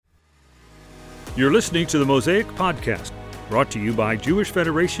You're listening to the Mosaic Podcast, brought to you by Jewish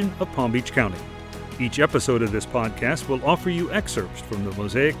Federation of Palm Beach County. Each episode of this podcast will offer you excerpts from the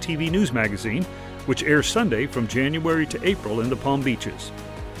Mosaic TV news magazine, which airs Sunday from January to April in the Palm Beaches.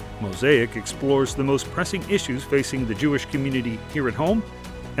 Mosaic explores the most pressing issues facing the Jewish community here at home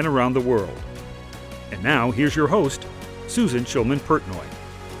and around the world. And now, here's your host, Susan Shulman Pertnoy.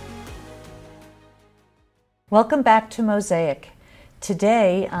 Welcome back to Mosaic.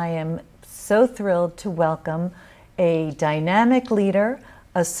 Today, I am so thrilled to welcome a dynamic leader,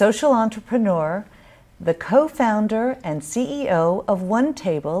 a social entrepreneur, the co-founder and CEO of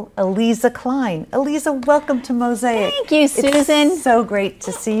OneTable, Aliza Klein. Aliza, welcome to Mosaic. Thank you, Susan. It's so great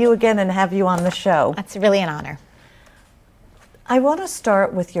to see you again and have you on the show. That's really an honor. I want to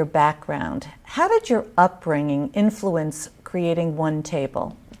start with your background. How did your upbringing influence creating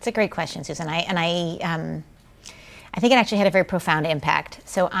OneTable? It's a great question, Susan. I think it actually had a very profound impact.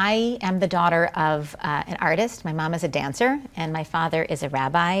 So I am the daughter of an artist. My mom is a dancer, and my father is a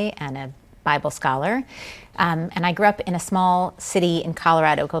rabbi and a Bible scholar. And I grew up in a small city in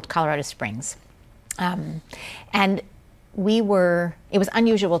Colorado called Colorado Springs. And it was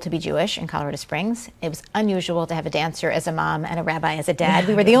unusual to be Jewish in Colorado Springs. It was unusual to have a dancer as a mom and a rabbi as a dad.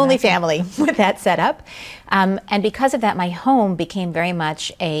 We were the only family with that setup. And because of that, my home became very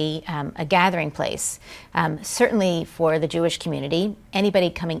much a gathering place, certainly for the Jewish community, anybody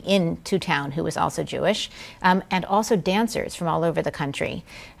coming into town who was also Jewish, and also dancers from all over the country.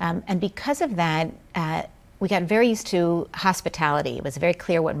 And because of that, we got very used to hospitality. It was very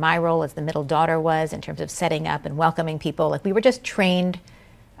clear what my role as the middle daughter was in terms of setting up and welcoming people. Like, we were just trained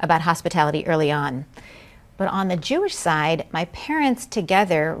about hospitality early on. But on the Jewish side, my parents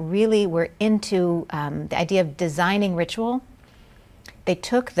together really were into the idea of designing ritual. They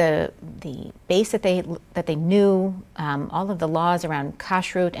took the base that they knew, all of the laws around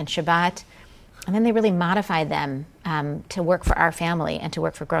kashrut and Shabbat, and then they really modified them to work for our family and to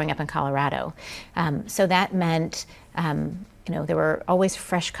work for growing up in Colorado. So that meant, there were always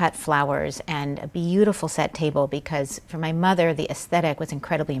fresh cut flowers and a beautiful set table, because for my mother, the aesthetic was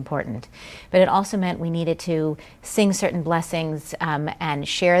incredibly important. But it also meant we needed to sing certain blessings and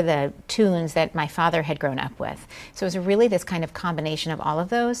share the tunes that my father had grown up with. So it was really this kind of combination of all of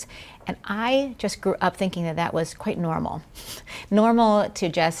those. And I just grew up thinking that was quite normal. Normal to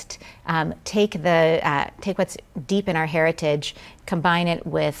just take what's deep in our heritage, combine it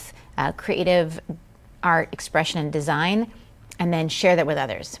with creative art, expression, and design, and then share that with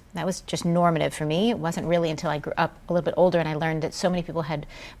others. That was just normative for me. It wasn't really until I grew up a little bit older and I learned that so many people had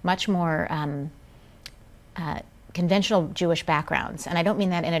much more conventional Jewish backgrounds. And I don't mean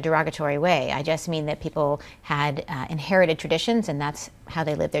that in a derogatory way. I just mean that people had inherited traditions, and that's how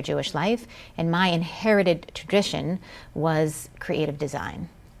they lived their Jewish life. And my inherited tradition was creative design.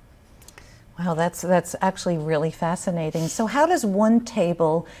 Wow, that's actually really fascinating. So how does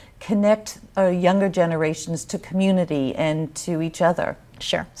OneTable connect younger generations to community and to each other?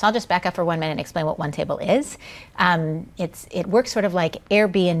 Sure. So I'll just back up for 1 minute and explain what OneTable is. It works sort of like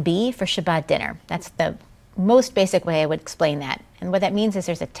Airbnb for Shabbat dinner. That's the most basic way I would explain that. And what that means is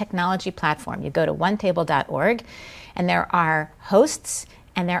there's a technology platform. You go to onetable.org, and there are hosts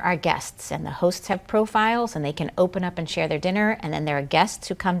and there are guests, and the hosts have profiles and they can open up and share their dinner, and then there are guests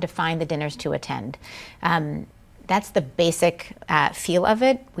who come to find the dinners to attend. That's the basic feel of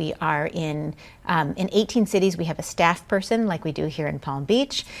it. We are in 18 cities. We have a staff person like we do here in Palm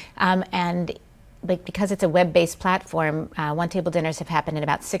Beach, and because it's a web-based platform, OneTable dinners have happened in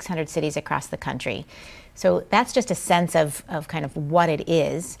about 600 cities across the country. So that's just a sense of kind of what it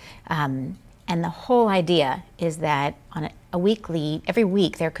is. And the whole idea is that on every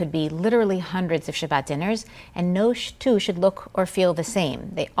week there could be literally hundreds of Shabbat dinners, and no two should look or feel the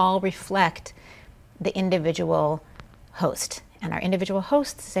same. They all reflect the individual host. And our individual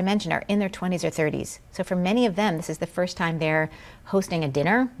hosts, as I mentioned, are in their 20s or 30s. So for many of them, this is the first time they're hosting a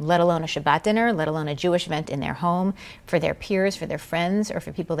dinner, let alone a Shabbat dinner, let alone a Jewish event in their home, for their peers, for their friends, or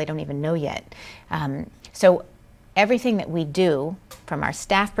for people they don't even know yet. So everything that we do, from our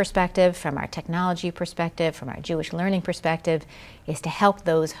staff perspective, from our technology perspective, from our Jewish learning perspective, is to help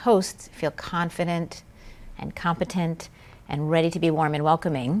those hosts feel confident and competent and ready to be warm and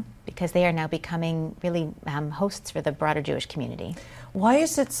welcoming, because they are now becoming really hosts for the broader Jewish community. Why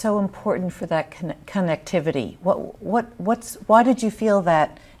is it so important for that connectivity? Why did you feel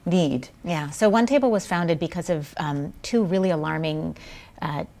that need? Yeah, so OneTable was founded because of two really alarming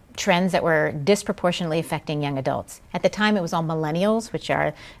trends that were disproportionately affecting young adults. At the time, it was all millennials, which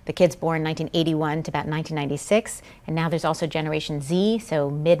are the kids born 1981 to about 1996. And now there's also Generation Z, so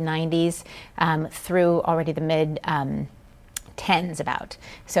mid-90s through already the mid tens about.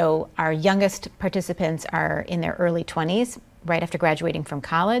 So our youngest participants are in their early 20s, right after graduating from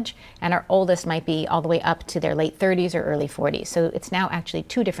college, and our oldest might be all the way up to their late 30s or early 40s. So it's now actually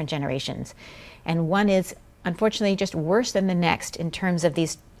two different generations. And one is unfortunately just worse than the next in terms of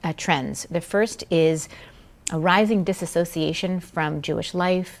these trends. The first is a rising disassociation from Jewish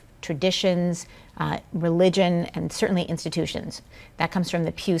life, traditions, religion, and certainly institutions. That comes from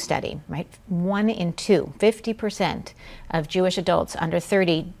the Pew study, right? 1 in 2, 50% of Jewish adults under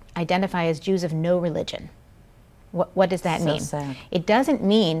 30 identify as Jews of no religion. What does that mean? Sad. It doesn't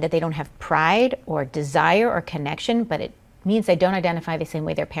mean that they don't have pride or desire or connection, but it means they don't identify the same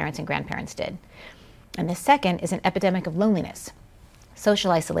way their parents and grandparents did. And the second is an epidemic of loneliness,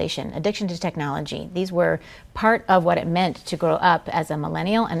 social isolation, addiction to technology. These were part of what it meant to grow up as a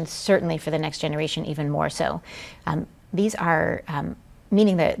millennial, and certainly for the next generation even more so. These are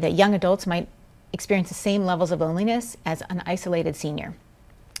meaning that young adults might experience the same levels of loneliness as an isolated senior.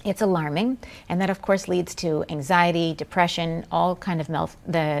 It's alarming, and that of course leads to anxiety, depression, all kind of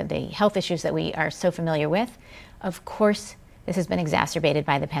the health issues that we are so familiar with. Of course, this has been exacerbated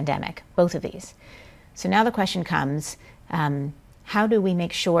by the pandemic, both of these. So now the question comes, how do we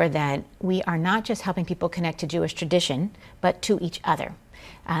make sure that we are not just helping people connect to Jewish tradition, but to each other?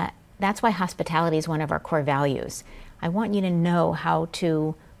 That's why hospitality is one of our core values. I want you to know how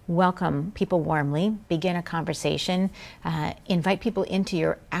to welcome people warmly, begin a conversation, invite people into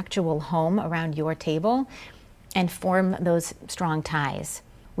your actual home around your table, and form those strong ties.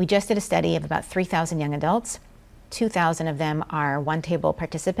 We just did a study of about 3,000 young adults. 2,000 of them are OneTable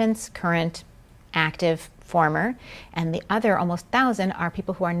participants, current, active, former, and the other almost 1,000 are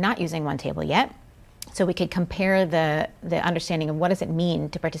people who are not using OneTable yet. So we could compare the understanding of what does it mean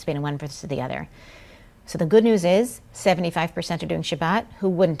to participate in one versus the other. So the good news is 75% are doing Shabbat who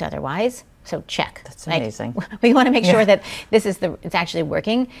wouldn't otherwise. So check. That's amazing. We want to make sure that it's actually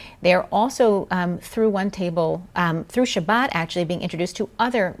working. They're also through OneTable, through Shabbat, actually being introduced to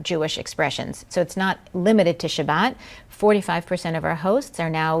other Jewish expressions. So it's not limited to Shabbat. 45% of our hosts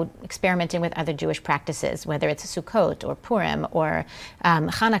are now experimenting with other Jewish practices, whether it's Sukkot or Purim or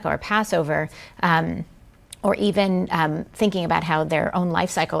Hanukkah or Passover. Or even thinking about how their own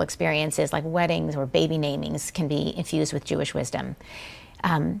life cycle experiences like weddings or baby namings can be infused with Jewish wisdom.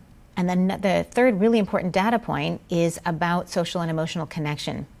 And then the third really important data point is about social and emotional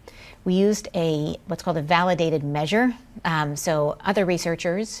connection. We used what's called a validated measure. So other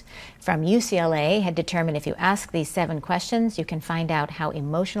researchers from UCLA had determined if you ask these 7 questions, you can find out how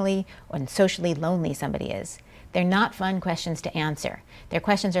emotionally and socially lonely somebody is. They're not fun questions to answer. Their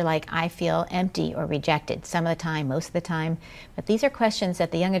questions are like, I feel empty or rejected some of the time, most of the time. But these are questions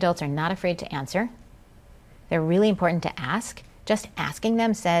that the young adults are not afraid to answer. They're really important to ask. Just asking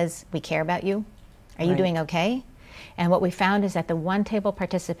them says, we care about you. Are you doing okay? And what we found is that the OneTable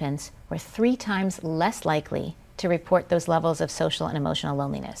participants were 3 times less likely to report those levels of social and emotional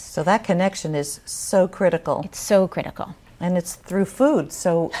loneliness. So that connection is so critical. It's so critical. And it's through food,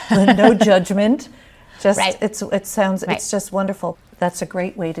 so no judgment. Just Right. It's just wonderful. That's a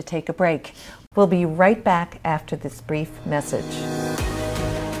great way to take a break. We'll be right back after this brief message.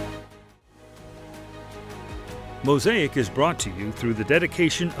 Mosaic is brought to you through the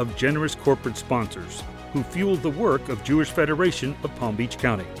dedication of generous corporate sponsors who fuel the work of Jewish Federation of Palm Beach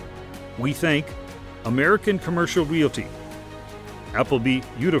County. We thank American Commercial Realty, Appleby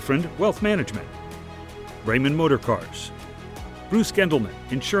Udafriend Wealth Management, Raymond Motor Cars, Bruce Gendelman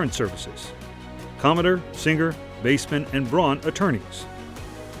Insurance Services, Commodore, Singer, Baseman, and Braun Attorneys,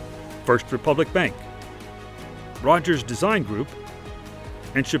 First Republic Bank, Rogers Design Group,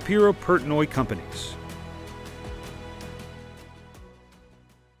 and Shapiro Pertnoy Companies.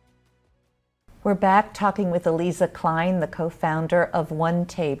 We're back talking with Aliza Klein, the co-founder of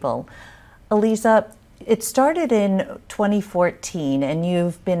OneTable. Aliza, it started in 2014, and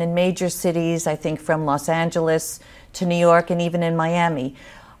you've been in major cities, I think from Los Angeles to New York and even in Miami.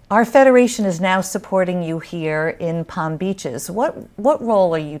 Our federation is now supporting you here in Palm Beaches. What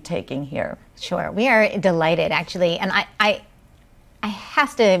role are you taking here? Sure, we are delighted actually, and I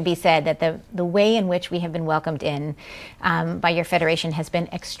has to be said that the way in which we have been welcomed in by your federation has been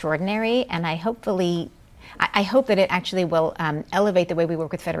extraordinary, and I hope that it actually will elevate the way we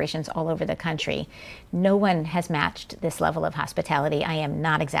work with federations all over the country. No one has matched this level of hospitality. I am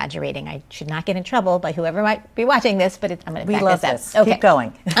not exaggerating. I should not get in trouble by whoever might be watching this, but I'm going to back love this this. up. Okay. Keep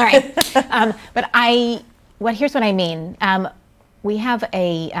going. All right. Here's what I mean. We have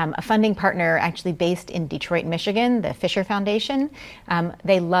a funding partner actually based in Detroit, Michigan, the Fisher Foundation.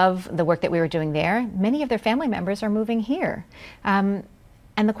 They love the work that we were doing there. Many of their family members are moving here.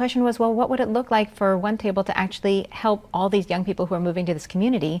 And And the question was, well, what would it look like for OneTable to actually help all these young people who are moving to this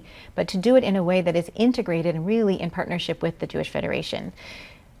community, but to do it in a way that is integrated and really in partnership with the Jewish Federation?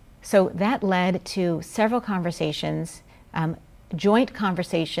 So that led to several conversations, joint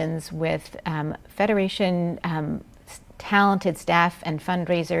conversations with Federation talented staff and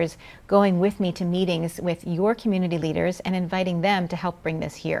fundraisers going with me to meetings with your community leaders and inviting them to help bring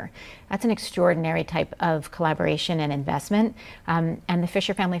this here. That's an extraordinary type of collaboration and investment, and the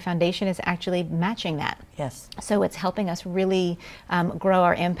Fisher Family Foundation is actually matching that. Yes. So it's helping us really grow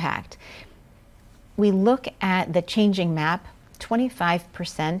our impact. We look at the changing map.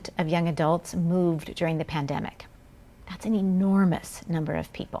 25% of young adults moved during the pandemic. That's an enormous number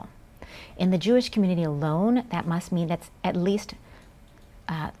of people. In the Jewish community alone, that must mean that's at least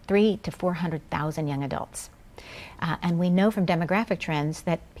 300,000 to 400,000 young adults. And we know from demographic trends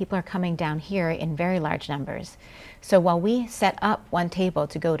that people are coming down here in very large numbers. So while we set up OneTable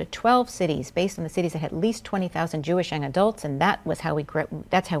to go to 12 cities based on the cities that had at least 20,000 Jewish young adults, and that's how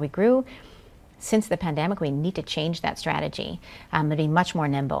we grew. Since the pandemic, we need to change that strategy to be much more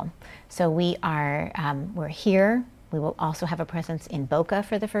nimble. So we're here. We will also have a presence in Boca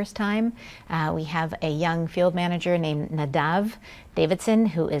for the first time. We have a young field manager named Nadav Davidson,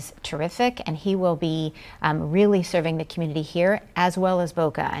 who is terrific, and he will be really serving the community here as well as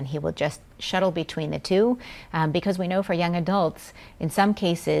Boca, and he will just shuttle between the two because we know for young adults, in some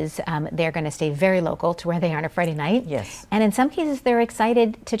cases, they're going to stay very local to where they are on a Friday night. Yes. And in some cases, they're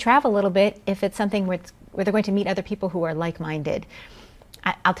excited to travel a little bit if it's something where they're going to meet other people who are like-minded.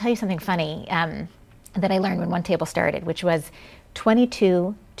 I'll tell you something funny that I learned when OneTable started, which was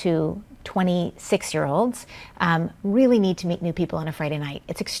 22 to 26-year-olds really need to meet new people on a Friday night.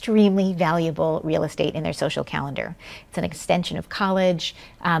 It's extremely valuable real estate in their social calendar. It's an extension of college.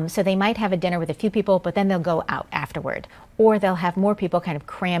 So they might have a dinner with a few people, but then they'll go out afterward. Or they'll have more people kind of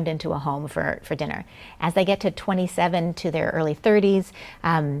crammed into a home for dinner. As they get to 27 to their early 30s,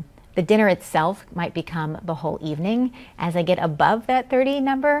 the dinner itself might become the whole evening. As they get above that 30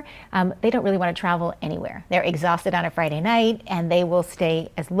 number, they don't really want to travel anywhere. They're exhausted on a Friday night, and they will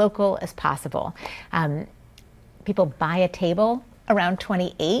stay as local as possible. People buy a table around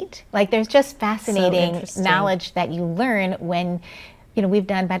 28. Like, there's just fascinating knowledge that you learn when, we've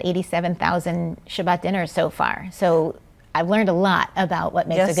done about 87,000 Shabbat dinners so far. So I've learned a lot about what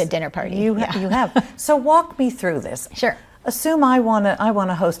makes a good dinner party. You have. So walk me through this. Sure. Assume I want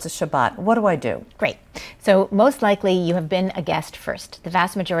to host a Shabbat. What do I do? Great. So most likely you have been a guest first. The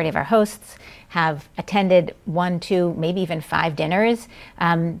vast majority of our hosts have attended 1, 2, maybe even 5 dinners.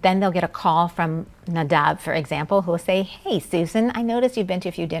 Then they'll get a call from Nadav, for example, who will say, "Hey, Susan, I noticed you've been to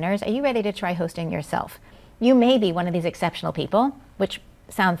a few dinners. Are you ready to try hosting yourself?" You may be one of these exceptional people, which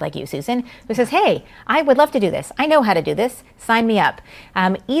sounds like you, Susan, who says, "Hey, I would love to do this. I know how to do this. Sign me up."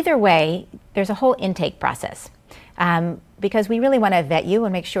 Either way, there's a whole intake process. Because we really want to vet you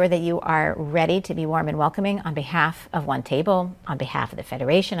and make sure that you are ready to be warm and welcoming on behalf of OneTable, on behalf of the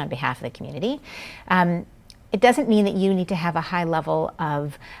Federation, on behalf of the community. It doesn't mean that you need to have a high level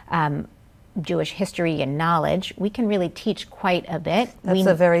of Jewish history and knowledge. We can really teach quite a bit. That's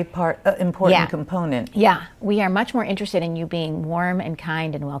a very important component. Yeah, we are much more interested in you being warm and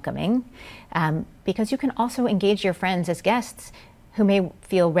kind and welcoming, because you can also engage your friends as guests who may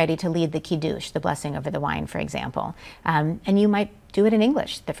feel ready to lead the kiddush, the blessing over the wine, for example. And you might do it in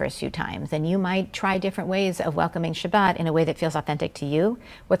English the first few times, and you might try different ways of welcoming Shabbat in a way that feels authentic to you.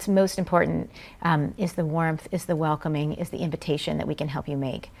 What's most important is the warmth, is the welcoming, is the invitation that we can help you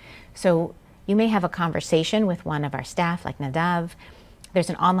make. So you may have a conversation with one of our staff, like Nadav. There's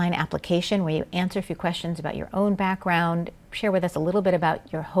an online application where you answer a few questions about your own background, share with us a little bit about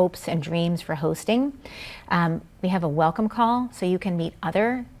your hopes and dreams for hosting. We have a welcome call, so you can meet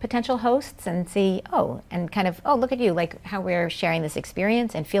other potential hosts and see, look at you, like how we're sharing this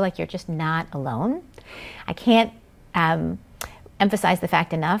experience, and feel like you're just not alone. I can't emphasize the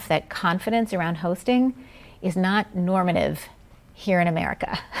fact enough that confidence around hosting is not normative here in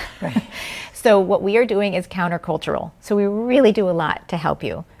America. Right. So what we are doing is countercultural. So we really do a lot to help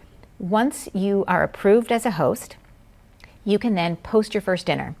you. Once you are approved as a host, you can then post your first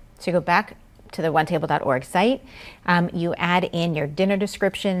dinner. So you go back to the OneTable.org site, you add in your dinner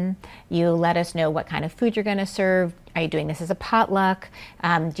description, you let us know what kind of food you're going to serve. Are you doing this as a potluck?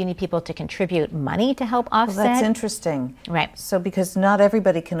 Do you need people to contribute money to help offset? Well, that's interesting. Right. So because not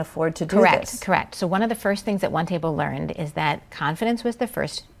everybody can afford to do this. Correct. So one of the first things that OneTable learned is that confidence was the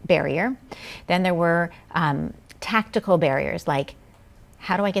first barrier. Then there were tactical barriers, like,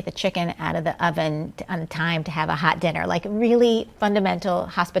 how do I get the chicken out of the oven on time to have a hot dinner? Like really fundamental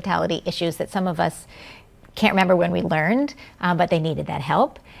hospitality issues that some of us can't remember when we learned, but they needed that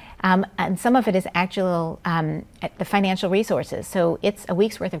help. And some of it is actual the financial resources. So it's a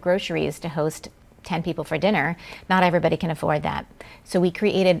week's worth of groceries to host 10 people for dinner. Not everybody can afford that. So we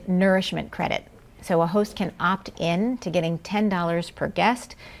created nourishment credit. So a host can opt in to getting $10 per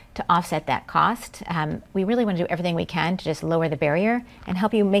guest to offset that cost. We really want to do everything we can to just lower the barrier and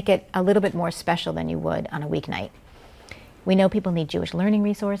help you make it a little bit more special than you would on a weeknight. We know people need Jewish learning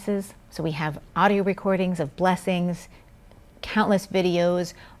resources, so we have audio recordings of blessings, countless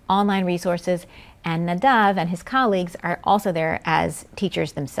videos, online resources, and Nadav and his colleagues are also there as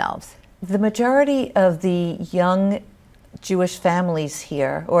teachers themselves. The majority of the young Jewish families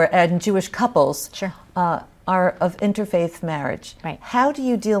here, and Jewish couples, Sure. Are of interfaith marriage. Right. How do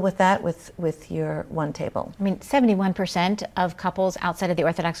you deal with that with your OneTable? I mean, 71% of couples outside of the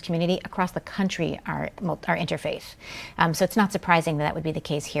Orthodox community across the country are interfaith. So it's not surprising that would be the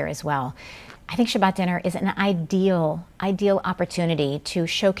case here as well. I think Shabbat dinner is an ideal opportunity to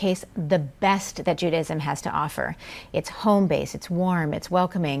showcase the best that Judaism has to offer. It's home-based, it's warm, it's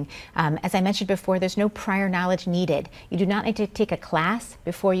welcoming. As I mentioned before, there's no prior knowledge needed. You do not need to take a class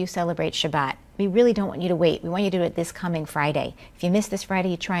before you celebrate Shabbat. We really don't want you to wait. We want you to do it this coming Friday. If you miss this Friday,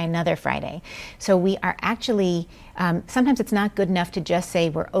 you try another Friday. So we are actually, sometimes it's not good enough to just say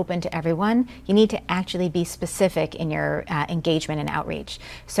we're open to everyone. You need to actually be specific in your engagement and outreach.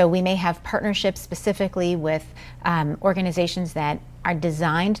 So we may have partnerships specifically with organizations that are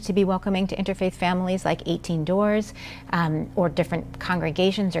designed to be welcoming to interfaith families like 18 Doors or different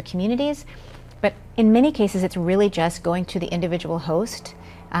congregations or communities. But in many cases, it's really just going to the individual host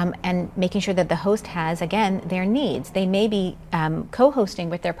and making sure that the host has, again, their needs. They may be co-hosting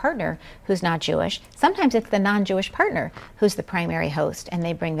with their partner who's not Jewish. Sometimes it's the non-Jewish partner who's the primary host and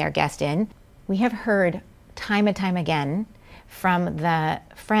they bring their guest in. We have heard time and time again from the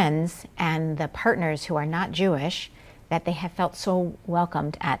friends and the partners who are not Jewish that they have felt so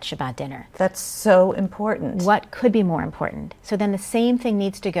welcomed at Shabbat dinner. That's so important. What could be more important? So then the same thing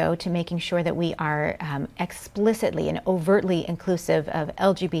needs to go to making sure that we are explicitly and overtly inclusive of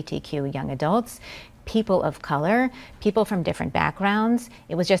LGBTQ young adults, people of color, people from different backgrounds.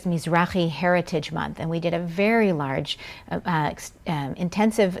 It was just Mizrahi Heritage Month, and we did a very large,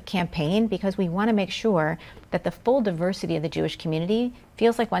 intensive campaign because we want to make sure that the full diversity of the Jewish community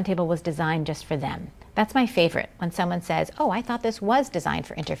feels like OneTable was designed just for them. That's my favorite, when someone says, oh, I thought this was designed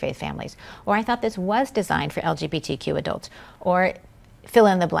for interfaith families, or I thought this was designed for LGBTQ adults, or fill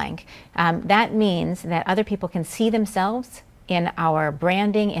in the blank. That means that other people can see themselves in our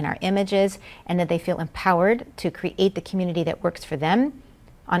branding, in our images, and that they feel empowered to create the community that works for them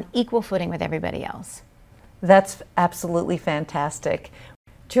on equal footing with everybody else. That's absolutely fantastic.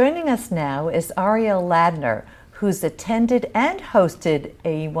 Joining us now is Ariel Ladner, who's attended and hosted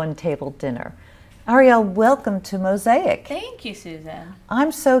a OneTable dinner. Ariel, welcome to Mosaic. Thank you, Susan.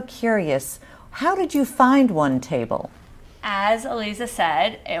 I'm so curious, how did you find OneTable? As Aliza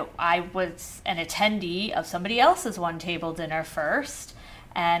said, I was an attendee of somebody else's OneTable dinner first,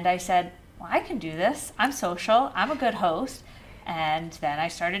 and I said, well, I can do this. I'm social, I'm a good host, and then I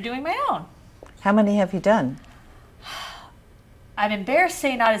started doing my own. How many have you done? I'm embarrassed to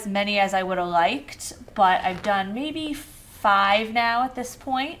say not as many as I would have liked, but I've done maybe 5 now at this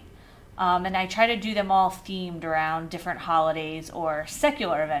point. And I try to do them all themed around different holidays or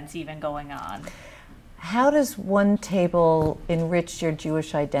secular events even going on. How does OneTable enrich your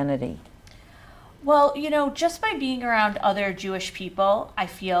Jewish identity? Well, just by being around other Jewish people, I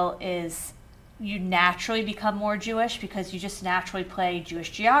feel you naturally become more Jewish because you just naturally play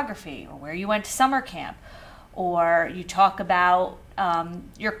Jewish geography or where you went to summer camp, or you talk about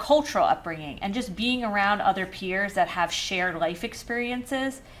your cultural upbringing, and just being around other peers that have shared life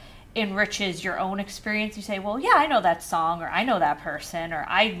experiences enriches your own experience. You say, well, yeah, I know that song, or I know that person, or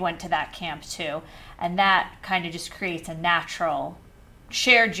I went to that camp too. And that kind of just creates a natural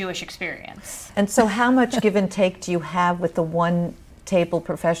shared Jewish experience. And so how much give and take do you have with the OneTable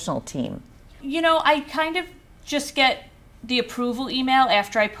professional team? I kind of just get the approval email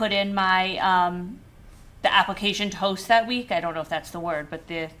after I put in my the application to host that week. I don't know if that's the word, but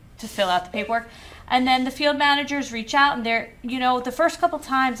to fill out the paperwork. And then the field managers reach out, and they're, the first couple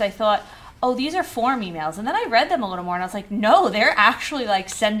times I thought, oh, these are form emails. And then I read them a little more, and I was like, no, they're actually like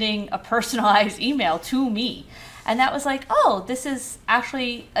sending a personalized email to me. And that was like, oh, this is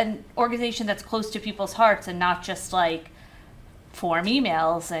actually an organization that's close to people's hearts and not just like form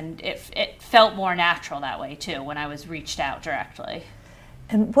emails. And it felt more natural that way too when I was reached out directly.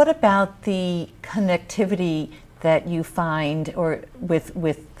 And what about the connectivity that you find, or with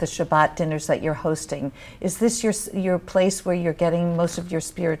the Shabbat dinners that you're hosting? Is this your place where you're getting most of your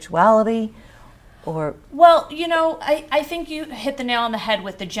spirituality? Or Well, I think you hit the nail on the head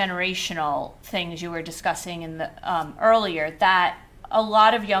with the generational things you were discussing in the earlier, that a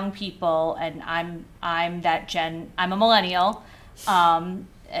lot of young people, and I'm a millennial,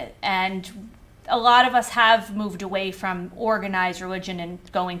 and a lot of us have moved away from organized religion and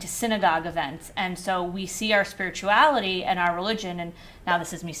going to synagogue events. And so we see our spirituality and our religion, and now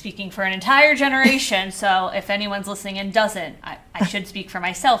this is me speaking for an entire generation, so if anyone's listening and doesn't, I should speak for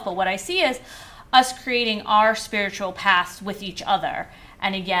myself, but what I see is us creating our spiritual paths with each other.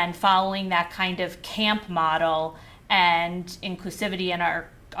 And again, following that kind of camp model and inclusivity in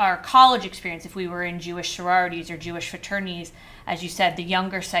our college experience, if we were in Jewish sororities or Jewish fraternities, as you said, the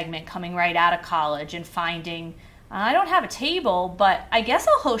younger segment coming right out of college and finding, I don't have a table, but I guess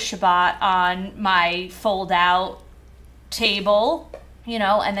I'll host Shabbat on my fold-out table,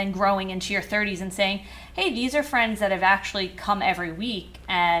 and then growing into your 30s and saying, hey, these are friends that have actually come every week,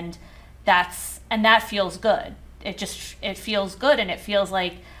 and that feels good. It feels good, and it feels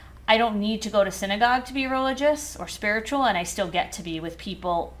like I don't need to go to synagogue to be religious or spiritual, and I still get to be with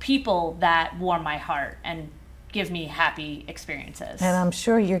people that warm my heart and give me happy experiences. And I'm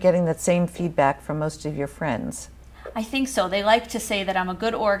sure you're getting that same feedback from most of your friends. I think so. They like to say that I'm a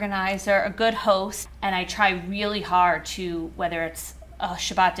good organizer, a good host, and I try really hard to, whether it's a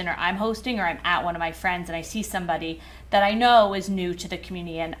Shabbat dinner I'm hosting or I'm at one of my friends and I see somebody that I know is new to the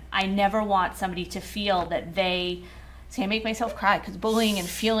community, and I never want somebody to feel that I make myself cry, because bullying and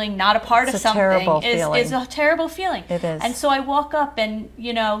feeling not a part of something is a terrible feeling. It is. And so I walk up and,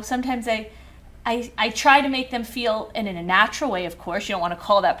 sometimes I try to make them feel, and in a natural way, of course, you don't want to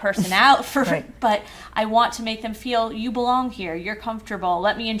call that person out Right. but I want to make them feel you belong here, you're comfortable,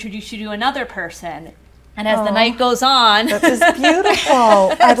 let me introduce you to another person. And as the night goes on. That is beautiful.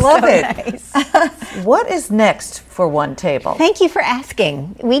 I love it. Nice. What is next for OneTable? Thank you for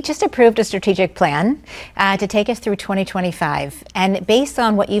asking. We just approved a strategic plan to take us through 2025. And based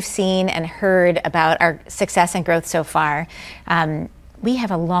on what you've seen and heard about our success and growth so far, we have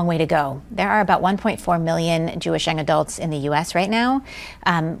a long way to go. There are about 1.4 million Jewish young adults in the U.S. right now.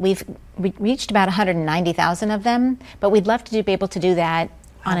 We've reached about 190,000 of them, but we'd love to be able to do that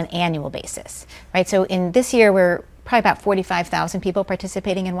on an annual basis, right? So in this year, we're probably about 45,000 people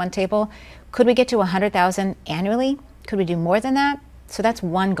participating in OneTable. Could we get to 100,000 annually? Could we do more than that? So that's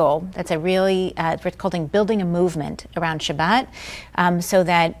one goal. That's a really, we're calling building a movement around Shabbat, so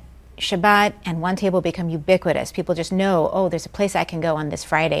that Shabbat and OneTable become ubiquitous. People just know, there's a place I can go on this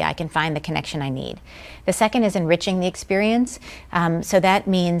Friday. I can find the connection I need. The second is enriching the experience. So that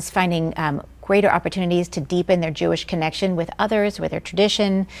means finding greater opportunities to deepen their Jewish connection with others, with their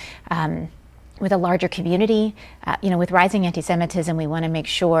tradition, with a larger community. With rising anti-Semitism, we want to make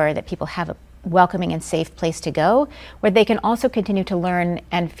sure that people have a welcoming and safe place to go, where they can also continue to learn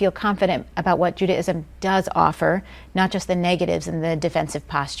and feel confident about what Judaism does offer, not just the negatives and the defensive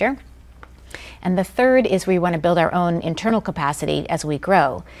posture. And the third is we want to build our own internal capacity as we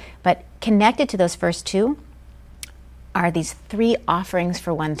grow. But connected to those first two are these three offerings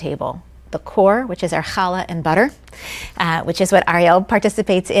for OneTable. The core, which is our challah and butter, which is what Ariel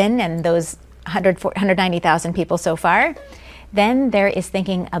participates in, and those 190,000 people so far. Then there is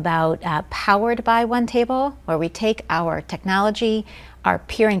thinking about powered by OneTable, where we take our technology, our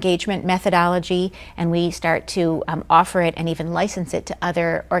peer engagement methodology, and we start to offer it and even license it to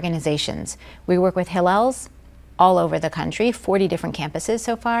other organizations. We work with Hillels all over the country, 40 different campuses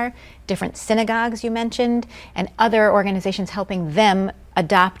so far, different synagogues you mentioned, and other organizations helping them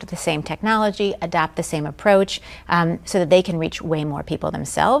adopt the same technology, adopt the same approach, so that they can reach way more people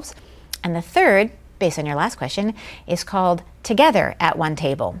themselves. And the third, based on your last question, is called Together at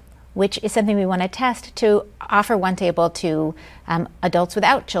OneTable, which is something we want to test to offer OneTable to adults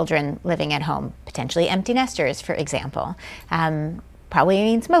without children living at home, potentially empty nesters, for example. Probably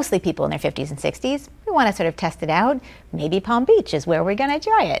means mostly people in their 50s and 60s. We want to sort of test it out. Maybe Palm Beach is where we're going to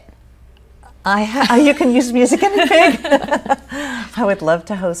try it. You can use music anything. I would love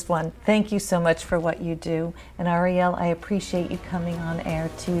to host one. Thank you so much for what you do. And Ariel, I appreciate you coming on air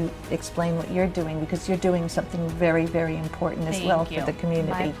to explain what you're doing, because you're doing something very, very important as well for the community.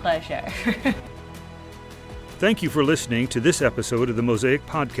 My pleasure. Thank you for listening to this episode of the Mosaic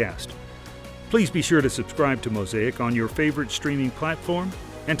Podcast. Please be sure to subscribe to Mosaic on your favorite streaming platform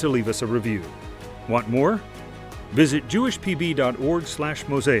and to leave us a review. Want more? Visit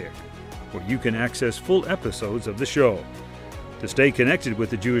jewishpb.org/mosaic, where you can access full episodes of the show. To stay connected with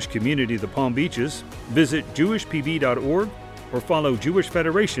the Jewish community of the Palm Beaches, visit jewishpb.org or follow Jewish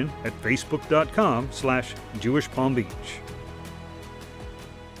Federation at facebook.com/Jewish Palm Beach.